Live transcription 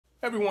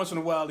Every once in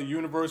a while, the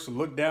universe will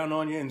look down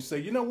on you and say,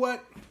 you know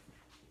what?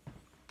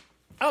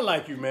 I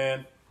like you,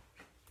 man.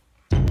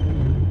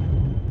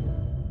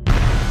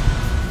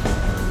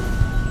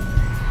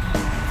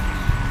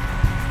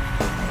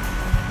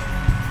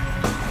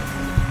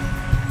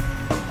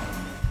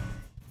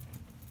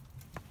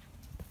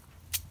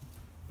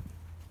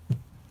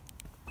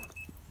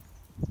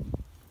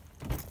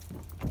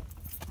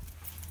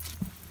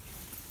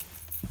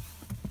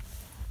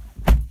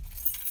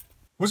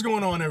 What's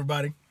going on,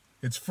 everybody?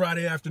 It's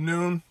Friday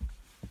afternoon.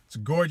 It's a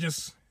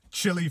gorgeous,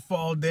 chilly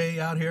fall day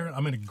out here.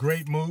 I'm in a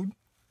great mood,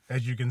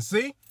 as you can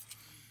see.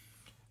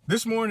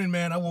 This morning,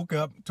 man, I woke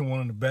up to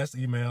one of the best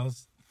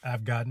emails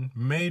I've gotten.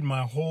 Made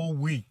my whole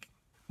week.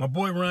 My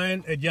boy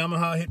Ryan at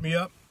Yamaha hit me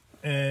up,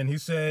 and he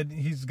said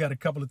he's got a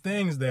couple of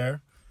things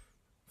there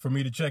for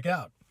me to check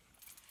out.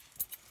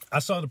 I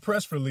saw the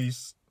press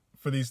release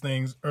for these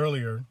things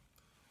earlier,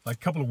 like a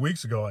couple of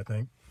weeks ago, I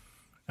think.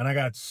 And I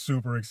got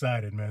super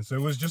excited, man. So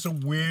it was just a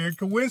weird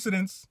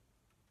coincidence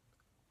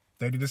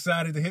that he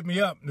decided to hit me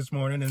up this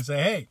morning and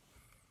say, hey,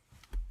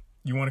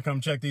 you want to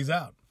come check these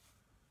out?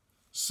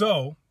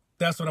 So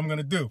that's what I'm going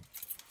to do.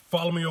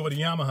 Follow me over to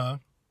Yamaha.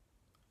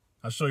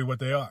 I'll show you what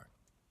they are.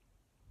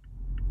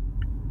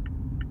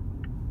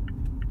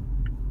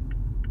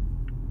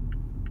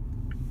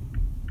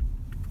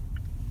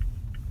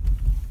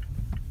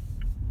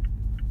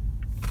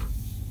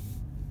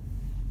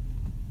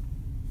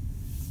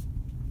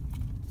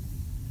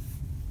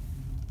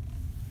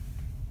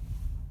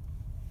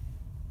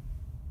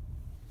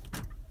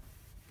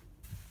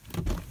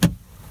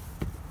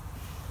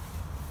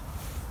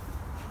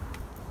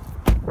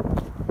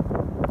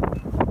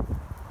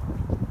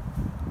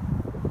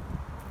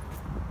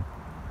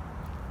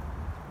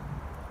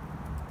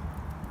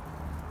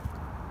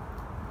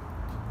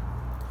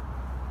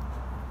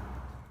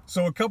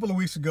 So a couple of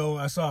weeks ago,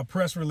 I saw a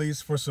press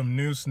release for some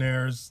new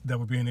snares that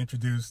were being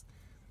introduced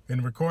in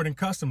the Recording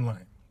Custom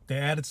line. They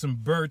added some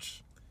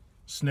birch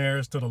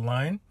snares to the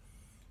line.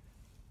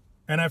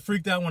 And I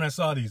freaked out when I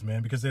saw these,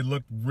 man, because they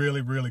looked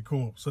really, really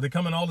cool. So they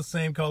come in all the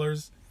same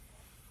colors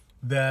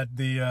that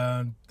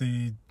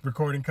the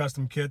Recording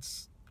Custom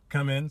kits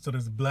come in. So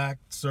there's black,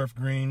 surf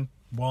green,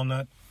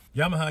 walnut.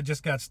 Yamaha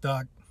just got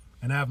stock,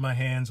 and I have my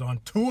hands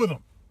on two of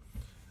them.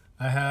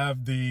 I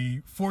have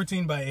the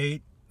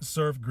 14x8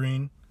 surf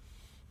green,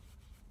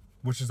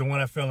 which is the one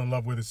I fell in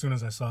love with as soon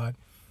as I saw it.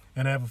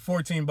 And I have a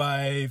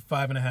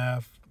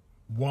 14x5.5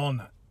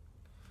 walnut.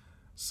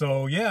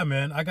 So yeah,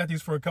 man, I got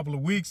these for a couple of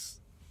weeks.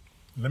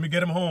 Let me get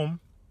them home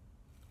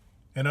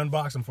and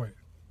unbox them for you.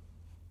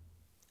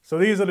 So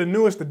these are the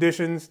newest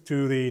additions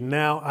to the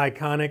now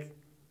iconic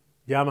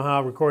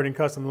Yamaha Recording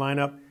Custom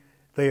lineup.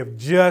 They have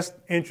just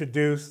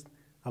introduced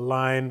a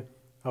line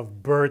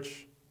of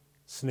birch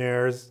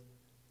snares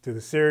to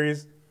the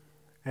series.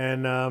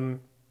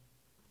 And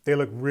they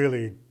look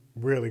really,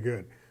 really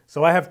good.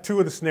 So I have two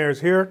of the snares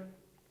here.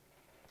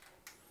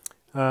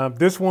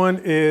 This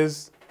one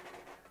is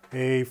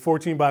a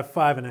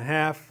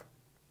 14x5.5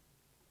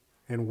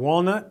 in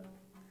walnut.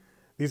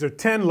 These are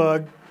 10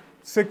 lug,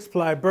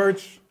 6-ply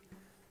birch,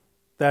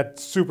 that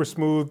super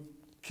smooth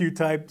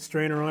Q-type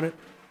strainer on it.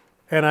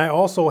 And I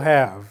also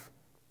have,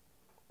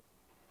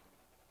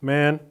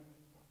 man,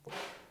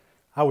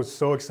 I was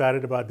so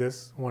excited about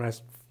this when I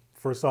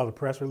first saw the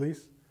press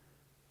release.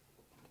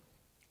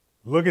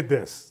 Look at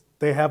this.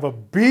 They have a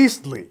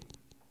beastly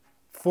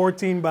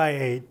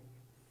 14x8.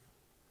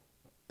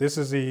 This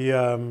is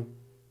the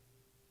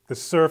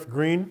surf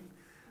green,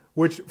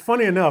 which,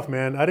 funny enough,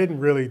 man, I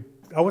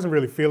wasn't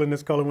really feeling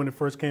this color when it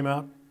first came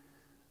out.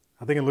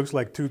 I think it looks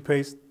like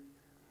toothpaste,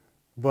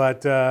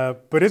 but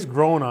it's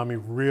growing on me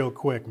real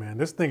quick, man.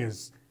 This thing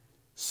is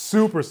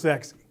super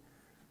sexy.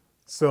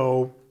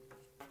 So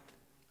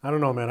I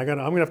don't know, man. I'm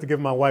gonna have to give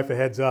my wife a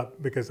heads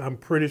up because I'm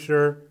pretty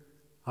sure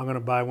I'm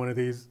gonna buy one of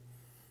these.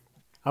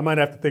 I might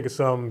have to think of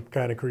some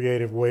kind of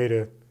creative way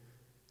to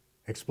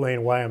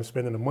explain why I'm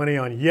spending the money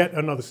on yet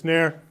another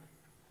snare.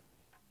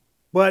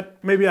 But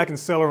maybe I can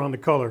sell her on the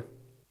color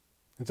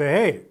and say,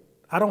 hey,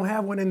 I don't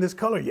have one in this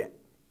color yet.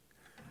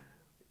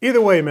 Either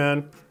way,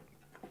 man,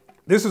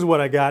 this is what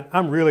I got.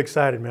 I'm really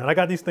excited, man. I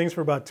got these things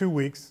for about 2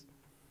 weeks,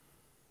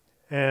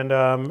 and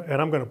I'm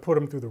going to put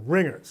them through the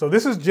ringer. So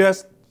this is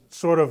just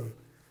sort of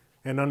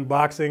an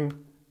unboxing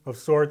of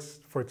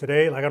sorts for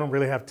today. Like, I don't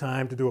really have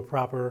time to do a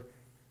proper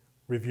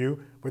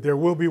review, but there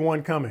will be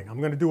one coming. I'm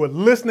going to do a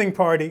listening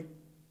party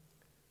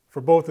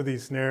for both of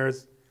these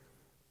snares,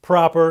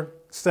 proper,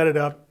 set it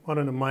up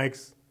under the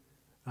mics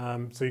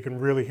so you can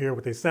really hear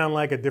what they sound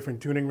like at different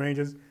tuning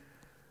ranges.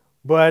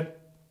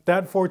 But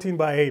that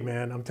 14x8,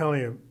 man, I'm telling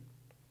you,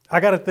 I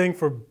got a thing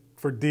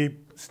for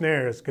deep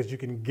snares because you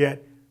can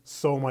get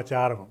so much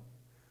out of them.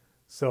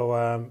 So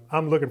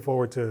I'm looking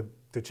forward to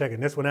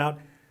checking this one out.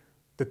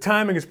 The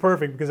timing is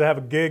perfect because I have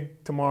a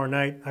gig tomorrow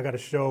night. I got a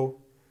show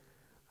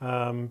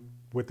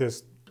with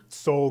this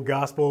soul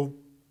gospel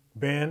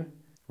band.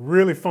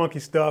 Really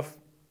funky stuff.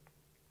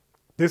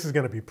 This is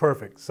going to be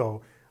perfect.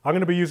 So I'm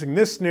going to be using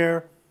this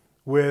snare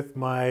with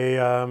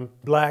my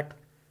black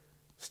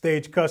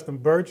stage custom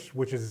birch,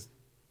 which is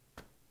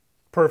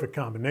perfect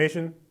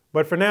combination.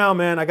 But for now,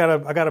 man, I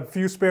got a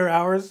few spare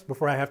hours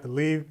before I have to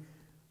leave.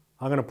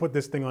 I'm gonna put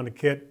this thing on the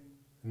kit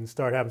and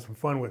start having some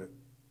fun with it.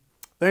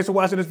 Thanks for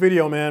watching this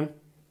video, man.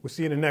 We'll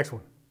see you in the next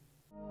one.